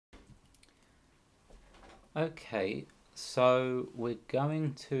Okay, so we're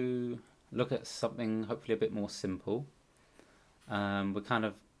going to look at something hopefully a bit more simple. We're kind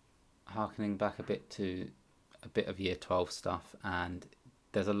of harkening back a bit to a bit of Year 12 stuff, and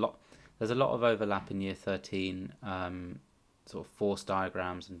there's a lot there's a lot of overlap in Year 13, sort of force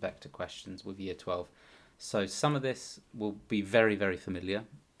diagrams and vector questions with Year 12. So some of this will be very, very familiar,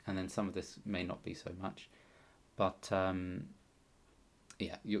 and then some of this may not be so much. But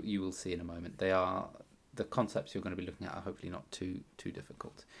yeah, you will see in a moment. The concepts you're going to be looking at are hopefully not too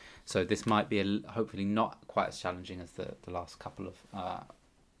difficult. So this might be hopefully not quite as challenging as the last couple of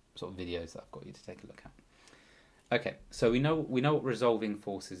sort of videos that I've got you to take a look at. Okay, so we know what resolving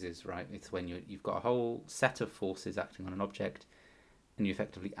forces is, right? It's when you've got a whole set of forces acting on an object, and you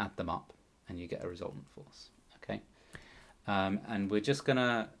effectively add them up, and you get a resultant force. Okay, and we're just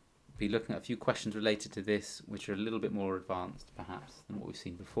gonna be looking at a few questions related to this, which are a little bit more advanced, perhaps, than what we've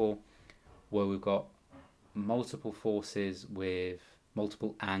seen before, where we've got multiple forces with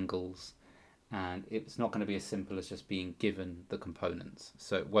multiple angles, and it's not going to be as simple as just being given the components.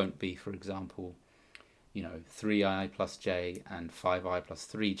 So it won't be, for example, 3i plus j and 5i plus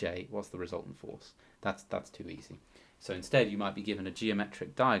 3j. What's the resultant force? That's too easy. So instead you might be given a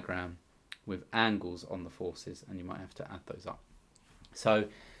geometric diagram with angles on the forces, and you might have to add those up. So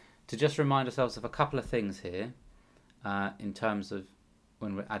to just remind ourselves of a couple of things here in terms of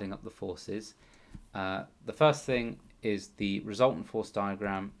when we're adding up the forces. The first thing is the resultant force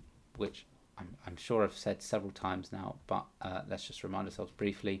diagram, which I'm sure I've said several times now, but let's just remind ourselves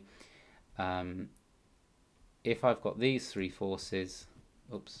briefly. If I've got these three forces,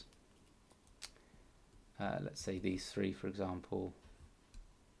 let's say these three, for example.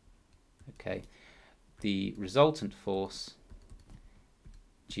 Okay, the resultant force,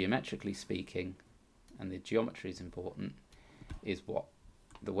 geometrically speaking, and the geometry is important, is what?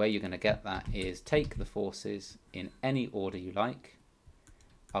 The way you're going to get that is take the forces in any order you like.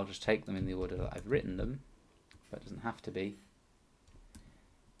 I'll just take them in the order that I've written them, but it doesn't have to be.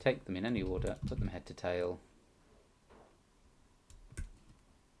 Take them in any order, put them head to tail,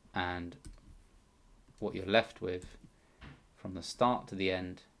 and what you're left with from the start to the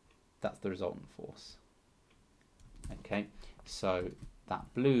end, that's the resultant force. Okay, so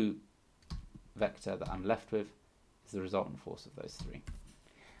that blue vector that I'm left with is the resultant force of those three.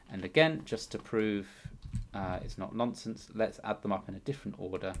 And again, just to prove it's not nonsense, let's add them up in a different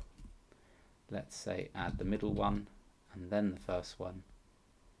order. Let's say add the middle one, and then the first one,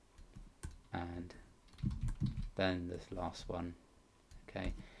 and then this last one.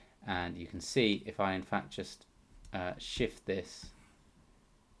 Okay, and you can see if I in fact just shift this,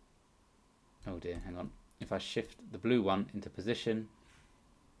 oh dear, hang on, if I shift the blue one into position,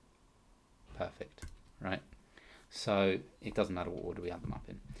 perfect, right? So it doesn't matter what order we add them up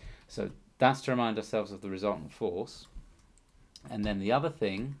in. So that's to remind ourselves of the resultant force. And then the other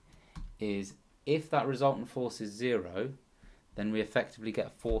thing is, if that resultant force is 0, then we effectively get a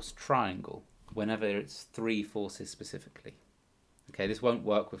force triangle whenever it's 3 forces specifically. Okay, this won't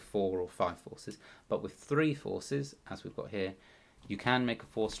work with 4 or 5 forces, but with 3 forces, as we've got here, you can make a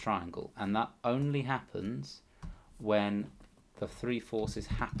force triangle, and that only happens when the 3 forces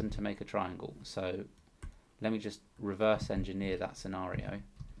happen to make a triangle. So let me just reverse engineer that scenario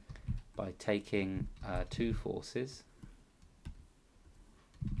by taking 2 forces.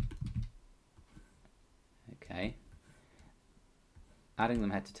 Okay, adding them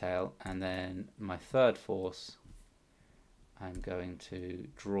head to tail, and then my third force I'm going to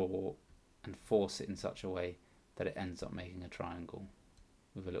draw and force it in such a way that it ends up making a triangle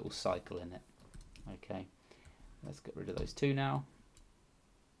with a little cycle in it. Okay, let's get rid of those 2 now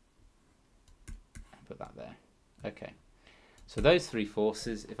and put that there. Okay, so those 3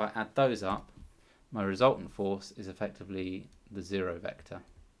 forces, if I add those up, my resultant force is effectively the 0 vector.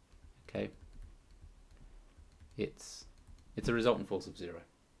 Okay, it's a resultant force of 0.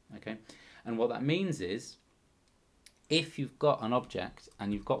 Okay, and what that means is, if you've got an object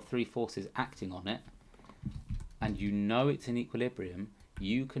and you've got 3 forces acting on it, and you know it's in equilibrium,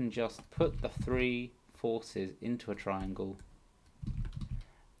 you can just put the 3 forces into a triangle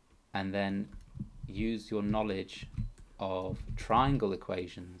and then use your knowledge of triangle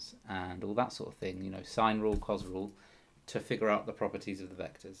equations and all that sort of thing, sine rule, cos rule, to figure out the properties of the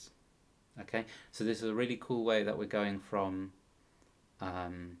vectors. Okay, so this is a really cool way that we're going from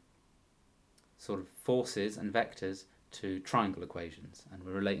sort of forces and vectors to triangle equations, and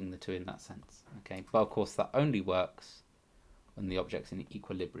we're relating the 2 in that sense. Okay, but of course that only works when the object's in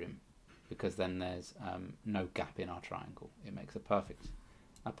equilibrium, because then there's no gap in our triangle. It makes a perfect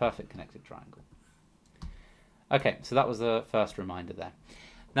connected triangle. Okay, so that was the first reminder there.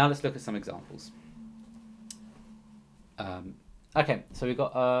 Now let's look at some examples. Okay, so we've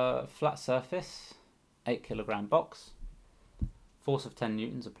got a flat surface, 8 kilogram box, force of 10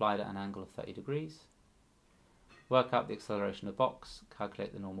 newtons applied at an angle of 30 degrees. Work out the acceleration of the box,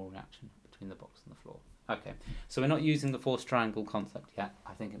 calculate the normal reaction between the box and the floor. Okay, so we're not using the force triangle concept yet.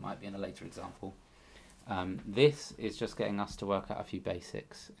 I think it might be in a later example. This is just getting us to work out a few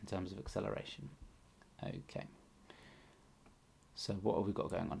basics in terms of acceleration. Okay, so what have we got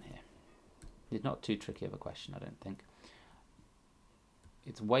going on here? It's not too tricky of a question, I don't think.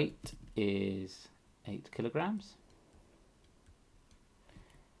 Its weight is 8 kilograms.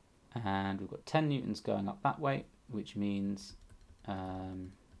 And we've got 10 newtons going up that way, which means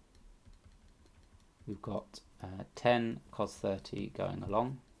we've got 10 cos 30 going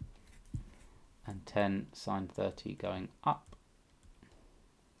along and 10 sine 30 going up.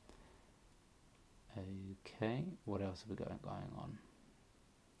 Okay, what else have we got going on?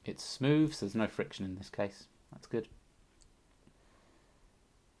 It's smooth, so there's no friction in this case. That's good.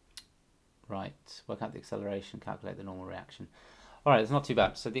 Right, work out the acceleration, calculate the normal reaction. All right, it's not too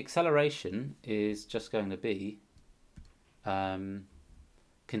bad. So the acceleration is just going to be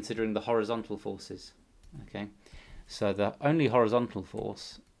considering the horizontal forces. Okay, so the only horizontal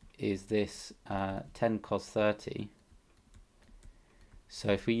force is this 10 cos 30.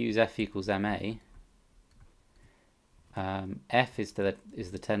 So if we use F equals ma, F is the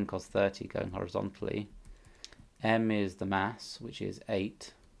 10 cos 30 going horizontally. M is the mass, which is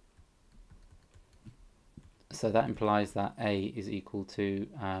 8. So that implies that A is equal to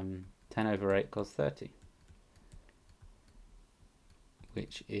 10 over 8 cos 30,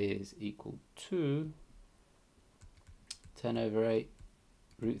 which is equal to 10 over 8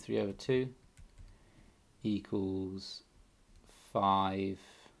 root 3 over 2 equals 5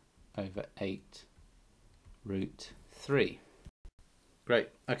 over 8 root 3. Great.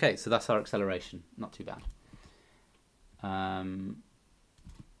 Okay, so that's our acceleration. Not too bad.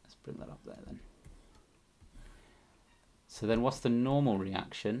 Let's bring that up there then. So then what's the normal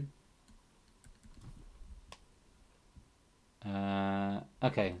reaction?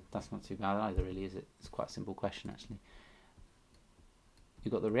 Okay, that's not too bad either, really, is it? It's quite a simple question, actually.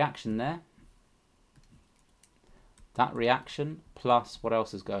 You've got the reaction there. That reaction plus what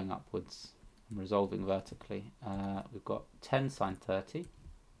else is going upwards and resolving vertically. We've got 10 sine 30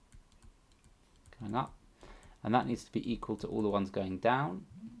 going up, and that needs to be equal to all the ones going down,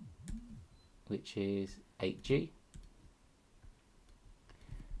 which is 8g.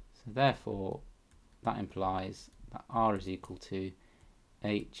 So therefore, that implies that r is equal to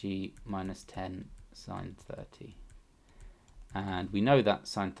 8g minus 10 sine 30. And we know that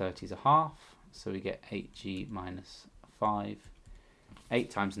sine 30 is a half, so we get 8g minus 5. 8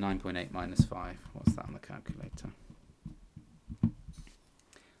 times 9.8 minus 5. What's that on the calculator?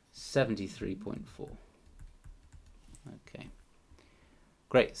 73.4. Okay.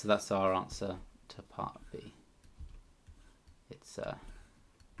 Great, so that's our answer to part B. It's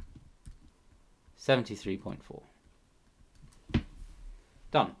 73.4.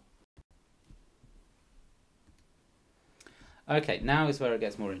 Done. Okay, now is where it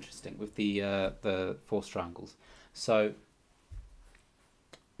gets more interesting with the force triangles. So,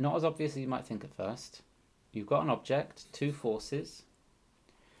 not as obvious as you might think at first. You've got an object, two forces.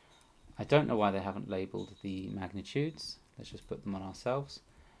 I don't know why they haven't labelled the magnitudes. Let's just put them on ourselves.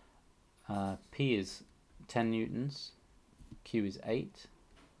 P is 10 newtons, Q is 8.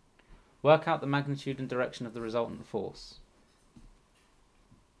 Work out the magnitude and direction of the resultant force.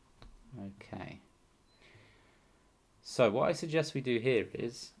 Okay. So what I suggest we do here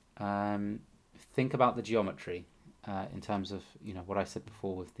is think about the geometry in terms of what I said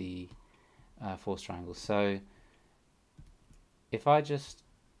before with the force triangles. So if I just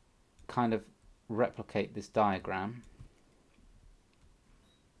kind of replicate this diagram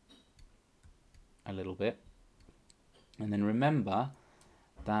a little bit, and then remember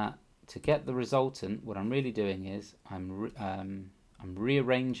that to get the resultant, what I'm really doing is I'm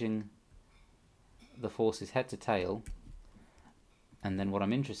rearranging the forces head to tail, and then what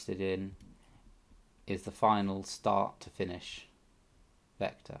I'm interested in is the final start to finish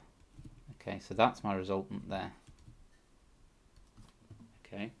vector. Okay, so that's my resultant there.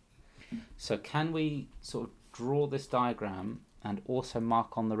 Okay, so can we sort of draw this diagram and also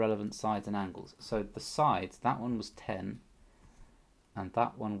mark on the relevant sides and angles? So the sides, that one was 10 and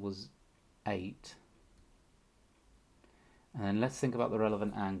that one was 8. And then let's think about the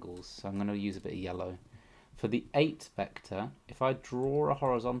relevant angles. So I'm going to use a bit of yellow. For the 8 vector, if I draw a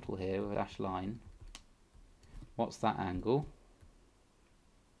horizontal here with a dashed line, what's that angle?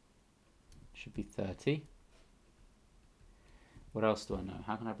 Should be 30. What else do I know?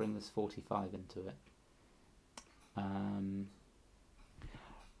 How can I bring this 45 into it?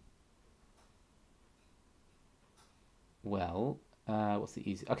 Well, what's the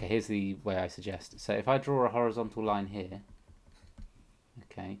easy? Okay, here's the way I suggest. So if I draw a horizontal line here,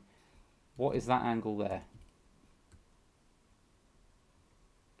 okay, what is that angle there?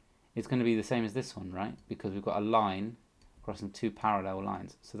 It's going to be the same as this one, right? Because we've got a line crossing two parallel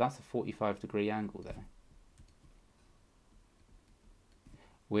lines. So that's a 45-degree angle there,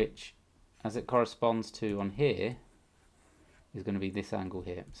 which, as it corresponds to on here, is going to be this angle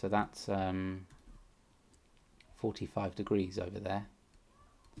here. So that's 45 degrees over there.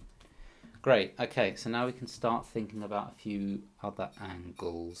 Great. Okay, so now we can start thinking about a few other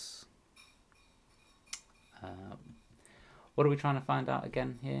angles. What are we trying to find out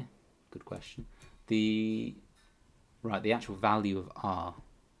again here? Good question. The actual value of R.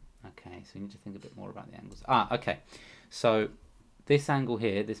 Okay, so we need to think a bit more about the angles. Okay. So this angle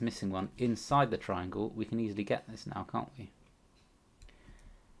here, this missing one, inside the triangle, we can easily get this now, can't we?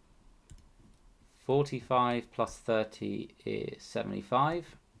 45 plus 30 is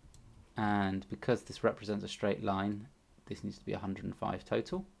 75. And because this represents a straight line, this needs to be 105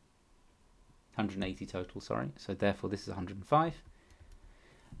 total. 180 total, sorry. So therefore this is 105.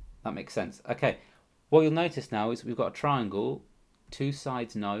 That makes sense. Okay, what you'll notice now is we've got a triangle, two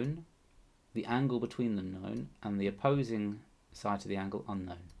sides known, the angle between them known, and the opposing side to the angle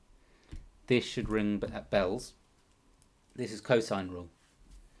unknown. This should ring bells. This is cosine rule.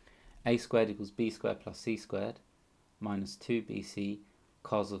 A squared equals b squared plus c squared minus 2bc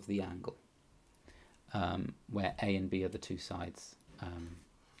cos of the angle, where a and b are the two sides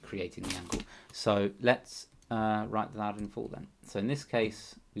creating the angle. So let's write that out in full then. So in this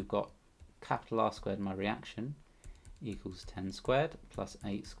case, we've got capital R squared, my reaction, equals 10 squared plus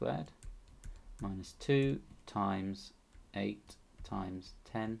 8 squared minus 2 times 8 times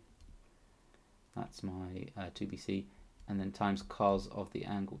 10. That's my 2bc, and then times cos of the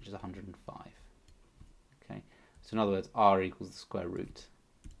angle, which is 105. Okay, so in other words, R equals the square root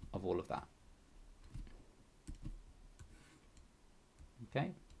of all of that.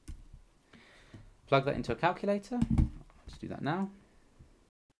 Okay, plug that into a calculator. Let's do that now.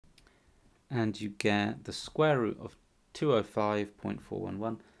 And you get the square root of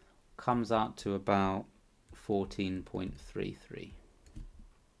 205.411 comes out to about 14.33.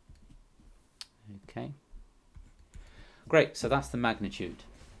 Okay. Great, so that's the magnitude.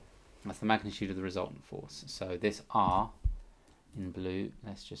 That's the magnitude of the resultant force. So this R in blue,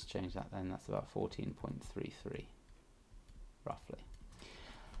 let's just change that then, that's about 14.33, roughly.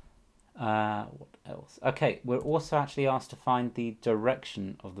 What else? Okay, we're also actually asked to find the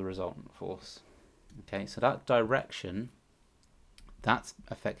direction of the resultant force. Okay, so that direction, that's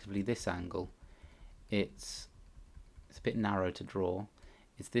effectively this angle. It's a bit narrow to draw.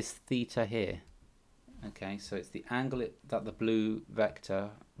 It's this theta here. Okay, so it's the angle that the blue vector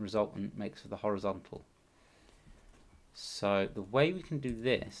resultant makes for the horizontal. So the way we can do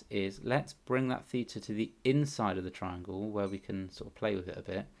this is, let's bring that theta to the inside of the triangle where we can sort of play with it a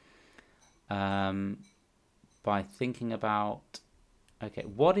bit, by thinking about, okay,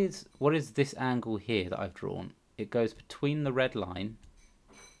 what is this angle here that I've drawn? It goes between the red line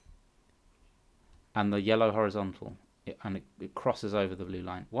and the yellow horizontal, and it crosses over the blue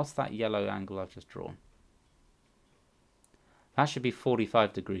line. What's that yellow angle I've just drawn? That should be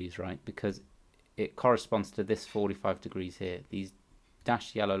 45 degrees, right? Because it corresponds to this 45 degrees here. These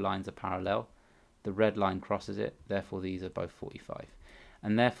dashed yellow lines are parallel. The red line crosses it. Therefore, these are both 45.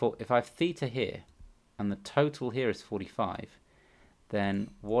 And therefore, if I have theta here, and the total here is 45, then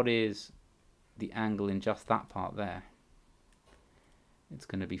what is the angle in just that part there? It's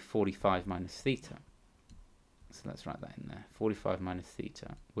going to be 45 minus theta. So let's write that in there. 45 minus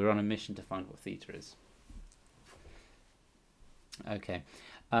theta. We're on a mission to find what theta is. Okay,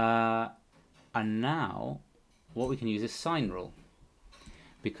 and now what we can use is sine rule,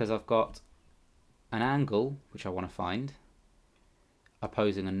 because I've got an angle which I want to find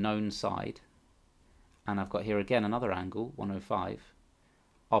opposing a known side, and I've got here again another angle, 105,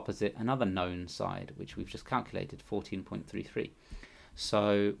 opposite another known side which we've just calculated, 14.33.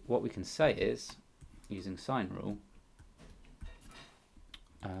 So what we can say is, using sine rule,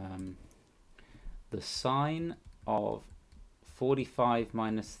 the sine of 45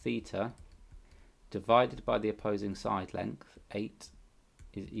 minus theta divided by the opposing side length, 8,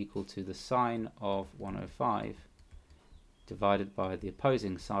 is equal to the sine of 105 divided by the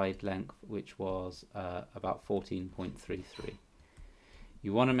opposing side length, which was about 14.33.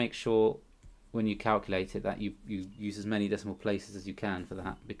 You want to make sure when you calculate it that you use as many decimal places as you can for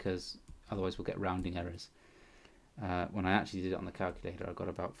that, because otherwise we'll get rounding errors. When I actually did it on the calculator, I got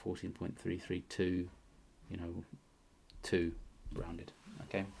about 14.332 you know, 2 rounded.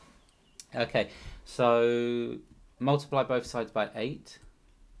 Okay. Okay, so multiply both sides by 8.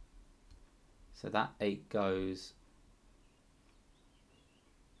 So that 8 goes,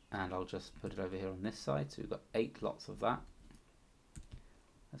 and I'll just put it over here on this side. So we've got 8 lots of that.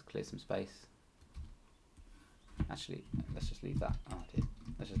 Let's clear some space. Actually, let's just leave that. Oh dear.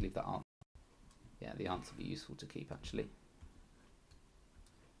 Let's just leave that answer. Yeah, the answer would be useful to keep actually.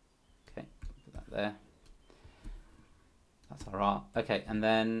 Okay, put that there. That's our R. Okay, and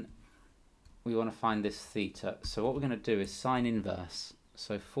then we want to find this theta. So what we're going to do is sine inverse.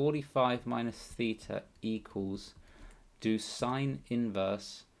 So 45 minus theta equals, do sine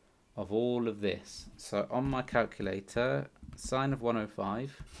inverse of all of this. So on my calculator, sine of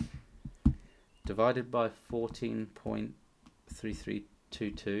 105 divided by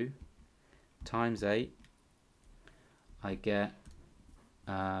 14.3322 times 8, I get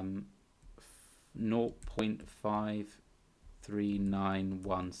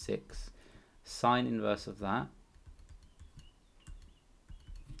 0.53916. Sine inverse of that,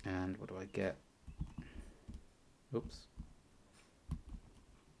 and what do I get? Oops.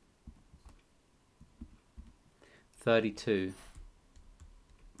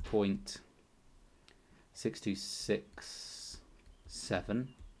 32.6267,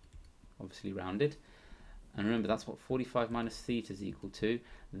 obviously rounded. And remember, that's what 45 minus theta is equal to.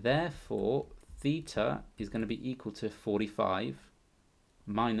 Therefore, theta is going to be equal to 45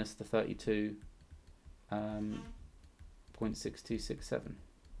 minus the 32.6267,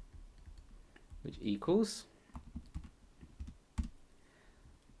 which equals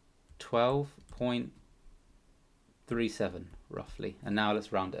 12.37 roughly. And now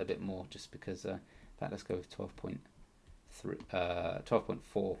let's round it a bit more, just because in fact, let's go with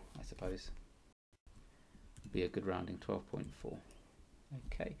 12.4, I suppose. Would be a good rounding, 12.4.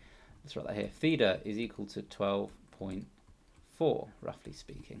 Okay, let's write that here. Theta is equal to 12.4, roughly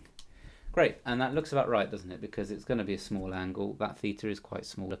speaking. Great, and that looks about right, doesn't it? Because it's going to be a small angle. That theta is quite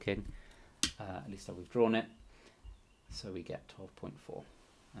small looking. At least we've drawn it. So we get 12.4.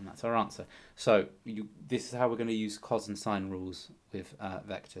 And that's our answer. So this is how we're going to use cos and sine rules with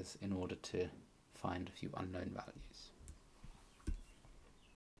vectors in order to find a few unknown values.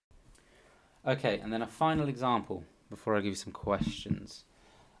 Okay, and then a final example before I give you some questions.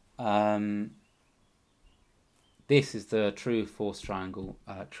 This is the true force triangle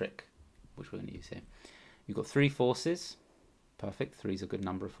trick, which we're going to use here. You've got 3 forces. Perfect. 3 is a good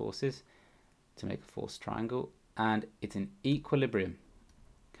number of forces to make a force triangle. And it's in equilibrium.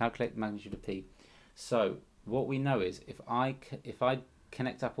 Calculate the magnitude of P. So what we know is if I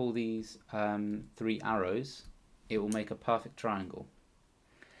connect up all these 3 arrows, it will make a perfect triangle.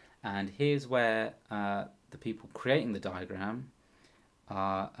 And here's where the people creating the diagram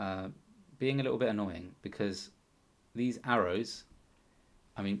are being a little bit annoying, because these arrows,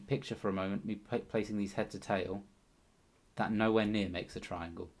 I mean, picture for a moment me placing these head to tail, that nowhere near makes a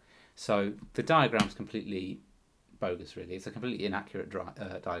triangle. So the diagram's completely bogus, really. It's a completely inaccurate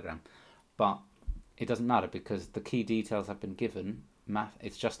diagram, but it doesn't matter because the key details have been given.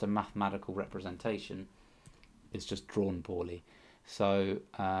 It's just a mathematical representation. It's just drawn poorly. So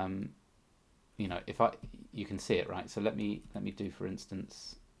you know, you can see it, right? So let me do, for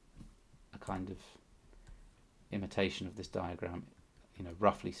instance, a kind of imitation of this diagram. You know,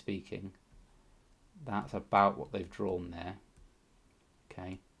 roughly speaking, that's about what they've drawn there.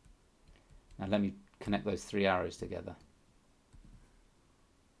 Okay. Now let me connect those 3 arrows together.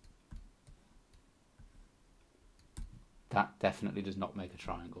 That definitely does not make a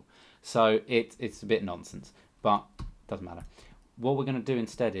triangle. So it's a bit nonsense, but doesn't matter. What we're going to do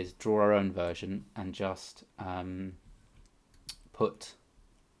instead is draw our own version and just put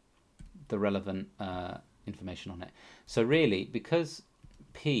the relevant information on it. So really, because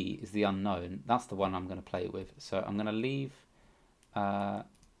P is the unknown, that's the one I'm going to play with. So I'm going to leave the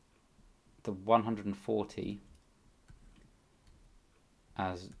 140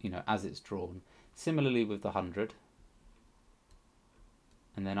 as, you know, as it's drawn. Similarly with the 100,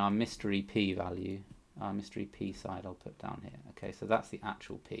 and then our mystery P value, our mystery P side, I'll put down here. Okay, so that's the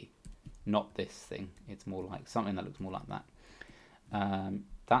actual P, not this thing. It's more like something that looks more like that.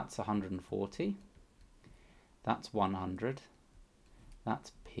 That's 140. That's 100.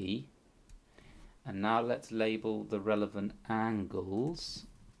 That's P. And now let's label the relevant angles.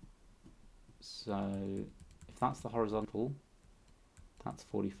 So if that's the horizontal, that's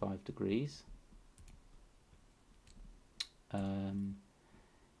 45 degrees.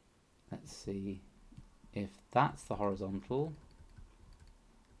 Let's see, if that's the horizontal,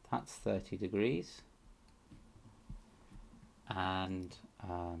 that's 30 degrees. And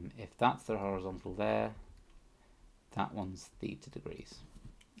if that's the horizontal there, That one's theta degrees.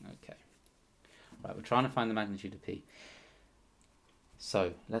 Okay. Right, we're trying to find the magnitude of P.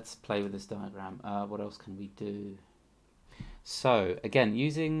 So let's play with this diagram. What else can we do? So again,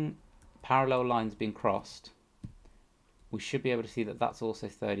 using parallel lines being crossed, we should be able to see that that's also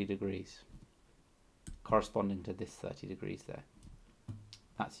 30 degrees, corresponding to this 30 degrees there.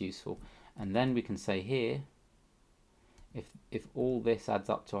 That's useful. And then we can say here, if all this adds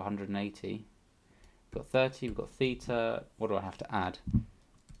up to 180, we've got 30, we've got theta, what do I have to add?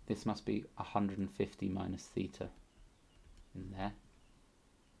 This must be 150 minus theta in there.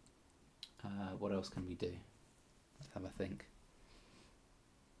 What else can we do? Let's have a think.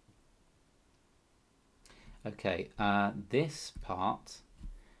 Okay, this part,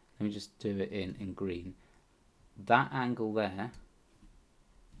 let me just do it in green. That angle there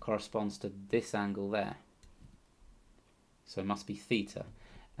corresponds to this angle there. So it must be theta.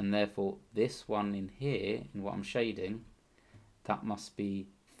 And therefore this one in here, in what I'm shading, that must be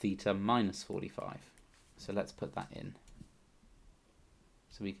theta minus 45. So let's put that in.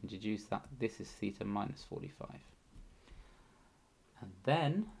 So we can deduce that this is theta minus 45. And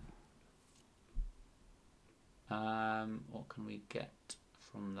then, what can we get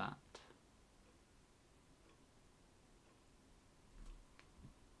from that?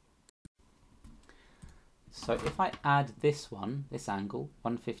 So if I add this one, this angle,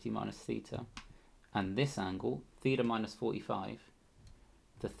 150 minus theta, and this angle, theta minus 45,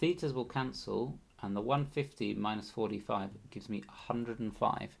 the thetas will cancel, and the 150 minus 45 gives me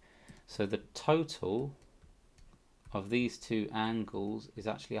 105. So the total of these two angles is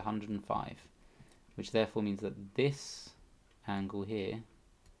actually 105, which therefore means that this angle here,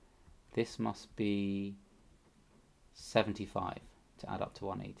 this must be 75 to add up to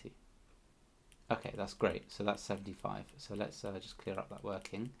 180. Okay, that's great. So that's 75. So let's just clear up that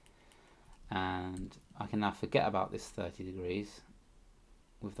working. And I can now forget about this 30 degrees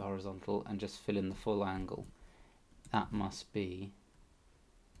with the horizontal and just fill in the full angle. That must be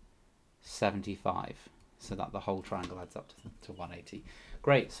 75, so that the whole triangle adds up to 180.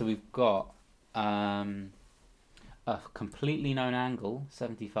 Great, so we've got a completely known angle,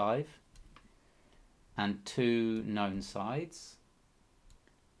 75, and two known sides,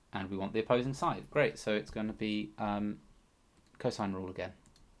 and we want the opposing side. Great, so it's going to be cosine rule again.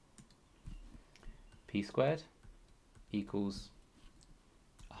 P squared equals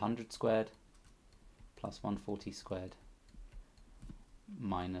 100 squared plus 140 squared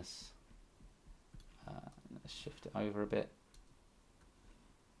minus, let's shift it over a bit,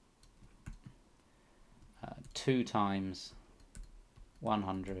 2 times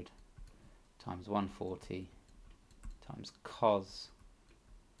 100 times 140 times cos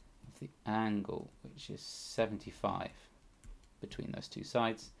of the angle, which is 75 between those two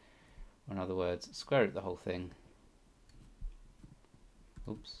sides, or in other words, square root of the whole thing.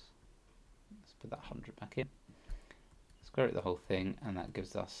 Oops, let's put that 100 back in. Square root of the whole thing, and that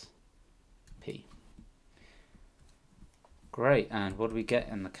gives us P. Great, and what do we get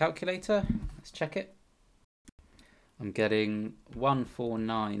in the calculator? Let's check it. I'm getting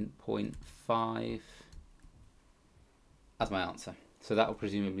 149.5 as my answer. So that will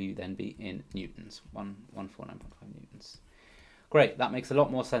presumably then be in newtons, 149.5 newtons. Great, that makes a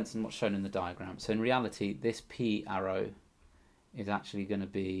lot more sense than what's shown in the diagram. So in reality, this P arrow is actually going to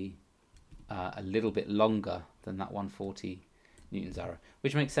be a little bit longer than that 140 newtons arrow,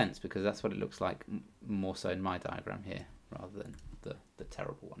 which makes sense because that's what it looks like more so in my diagram here rather than the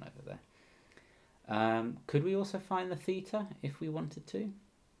terrible one over there. Could we also find the theta if we wanted to?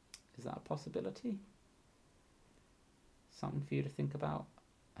 Is that a possibility? Something for you to think about?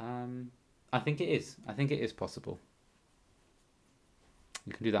 I think it is. I think it is possible.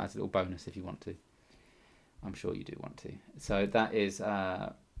 You can do that as a little bonus if you want to. I'm sure you do want to. So that is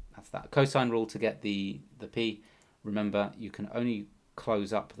that's that cosine rule to get the P. Remember, you can only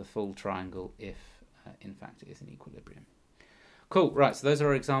close up the full triangle if, in fact, it is in equilibrium. Cool. Right. So those are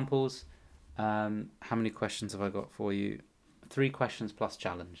our examples. How many questions have I got for you? 3 questions plus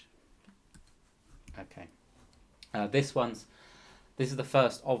challenge. Okay. This is the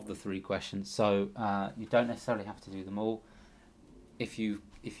first of the 3 questions, so you don't necessarily have to do them all. If you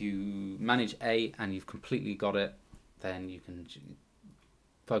manage A and you've completely got it, then you can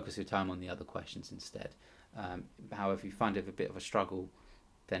focus your time on the other questions instead. However, if you find it a bit of a struggle,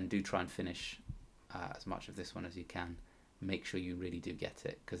 then do try and finish as much of this one as you can. Make sure you really do get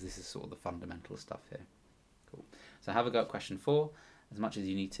it, because this is sort of the fundamental stuff here. Cool. So have a go at question 4 as much as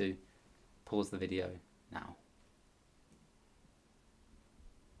you need to. Pause the video now.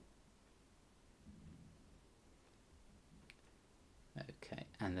 Okay,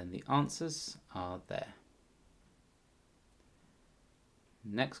 and then the answers are there.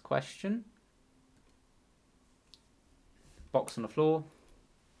 Next question. Box on the floor,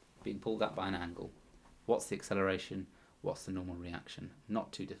 being pulled up by an angle. What's the acceleration? What's the normal reaction?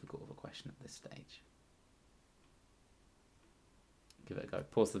 Not too difficult of a question at this stage. Give it a go.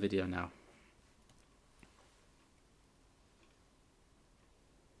 Pause the video now.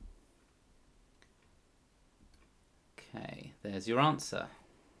 Okay, there's your answer.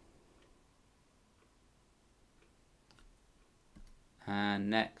 And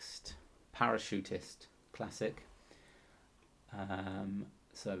next, parachutist, classic.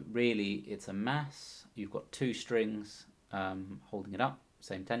 So really it's a mass. You've got two strings holding it up,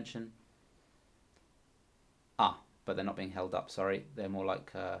 same tension. But they're not being held up, sorry. They're more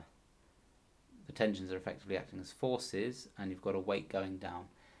like the tensions are effectively acting as forces, and you've got a weight going down.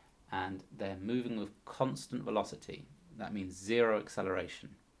 And they're moving with constant velocity. That means zero acceleration.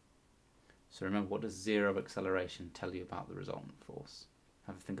 So remember, what does zero acceleration tell you about the resultant force?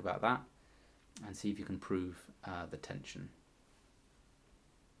 Have a think about that and see if you can prove the tension.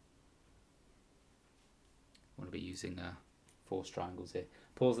 I'm going to be using force triangles here.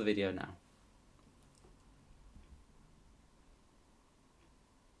 Pause the video now.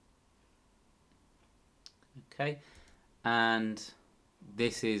 Okay, and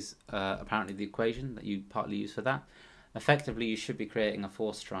this is apparently the equation that you partly use for that. Effectively, you should be creating a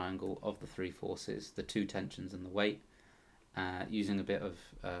force triangle of the three forces, the two tensions and the weight, using a bit of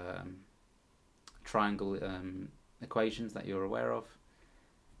triangle equations that you're aware of.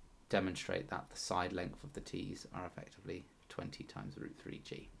 Demonstrate that the side length of the T's are effectively 20 times root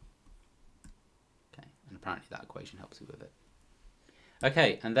 3g. Okay, and apparently that equation helps you with it.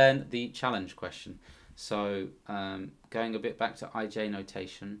 Okay, and then the challenge question. So going a bit back to IJ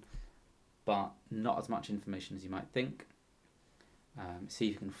notation, but not as much information as you might think. See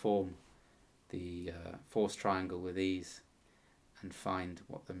if you can form the force triangle with ease and find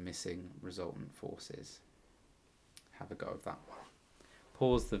what the missing resultant force is. Have a go of that one.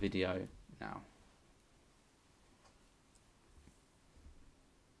 Pause the video now.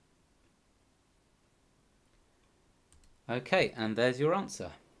 Okay, and there's your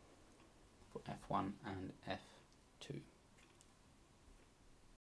answer for F1 and F2.